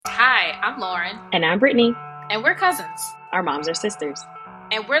Hi, I'm Lauren. And I'm Brittany. And we're cousins. Our moms are sisters.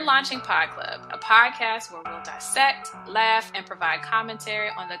 And we're launching Pod Club, a podcast where we'll dissect, laugh, and provide commentary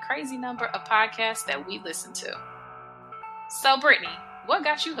on the crazy number of podcasts that we listen to. So, Brittany, what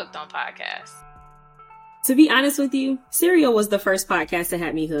got you hooked on podcasts? To be honest with you, Serial was the first podcast that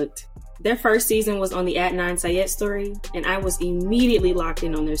had me hooked. Their first season was on the Adnan Syed story, and I was immediately locked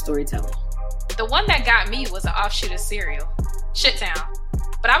in on their storytelling. The one that got me was an offshoot of Serial, Shittown.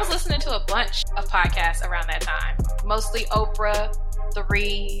 But I was listening to a bunch of podcasts around that time, mostly Oprah, The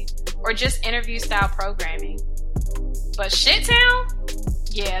Read, or just interview-style programming. But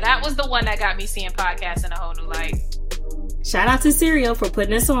Shittown? Yeah, that was the one that got me seeing podcasts in a whole new light. Shout out to Serial for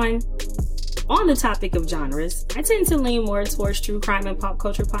putting us on. On the topic of genres, I tend to lean more towards true crime and pop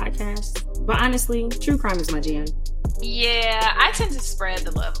culture podcasts. But honestly, true crime is my jam. Yeah, I tend to spread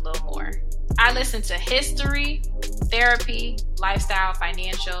the love a little more. I listen to history, therapy, lifestyle,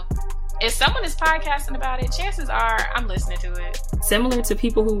 financial. If someone is podcasting about it, chances are I'm listening to it. Similar to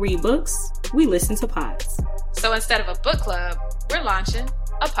people who read books, we listen to pods. So instead of a book club, we're launching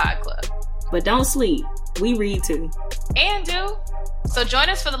a pod club. But don't sleep. We read too. And do. So join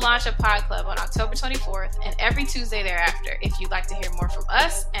us for the launch of Pod Club on October 24th and every Tuesday thereafter if you'd like to hear more from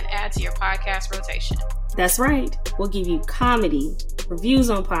us and add to your podcast rotation. That's right. We'll give you comedy, reviews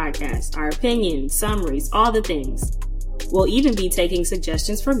on podcasts, our opinions, summaries, all the things. We'll even be taking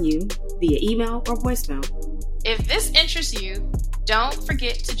suggestions from you via email or voicemail. If this interests you, don't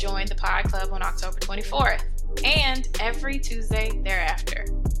forget to join the Pod Club on October 24th and every Tuesday thereafter.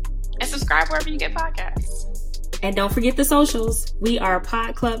 And subscribe wherever you get podcasts. And don't forget the socials. We are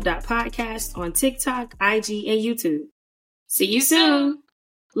podclub.podcast on TikTok, IG, and YouTube. See you soon.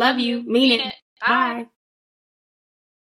 Love you. Mean it. Bye.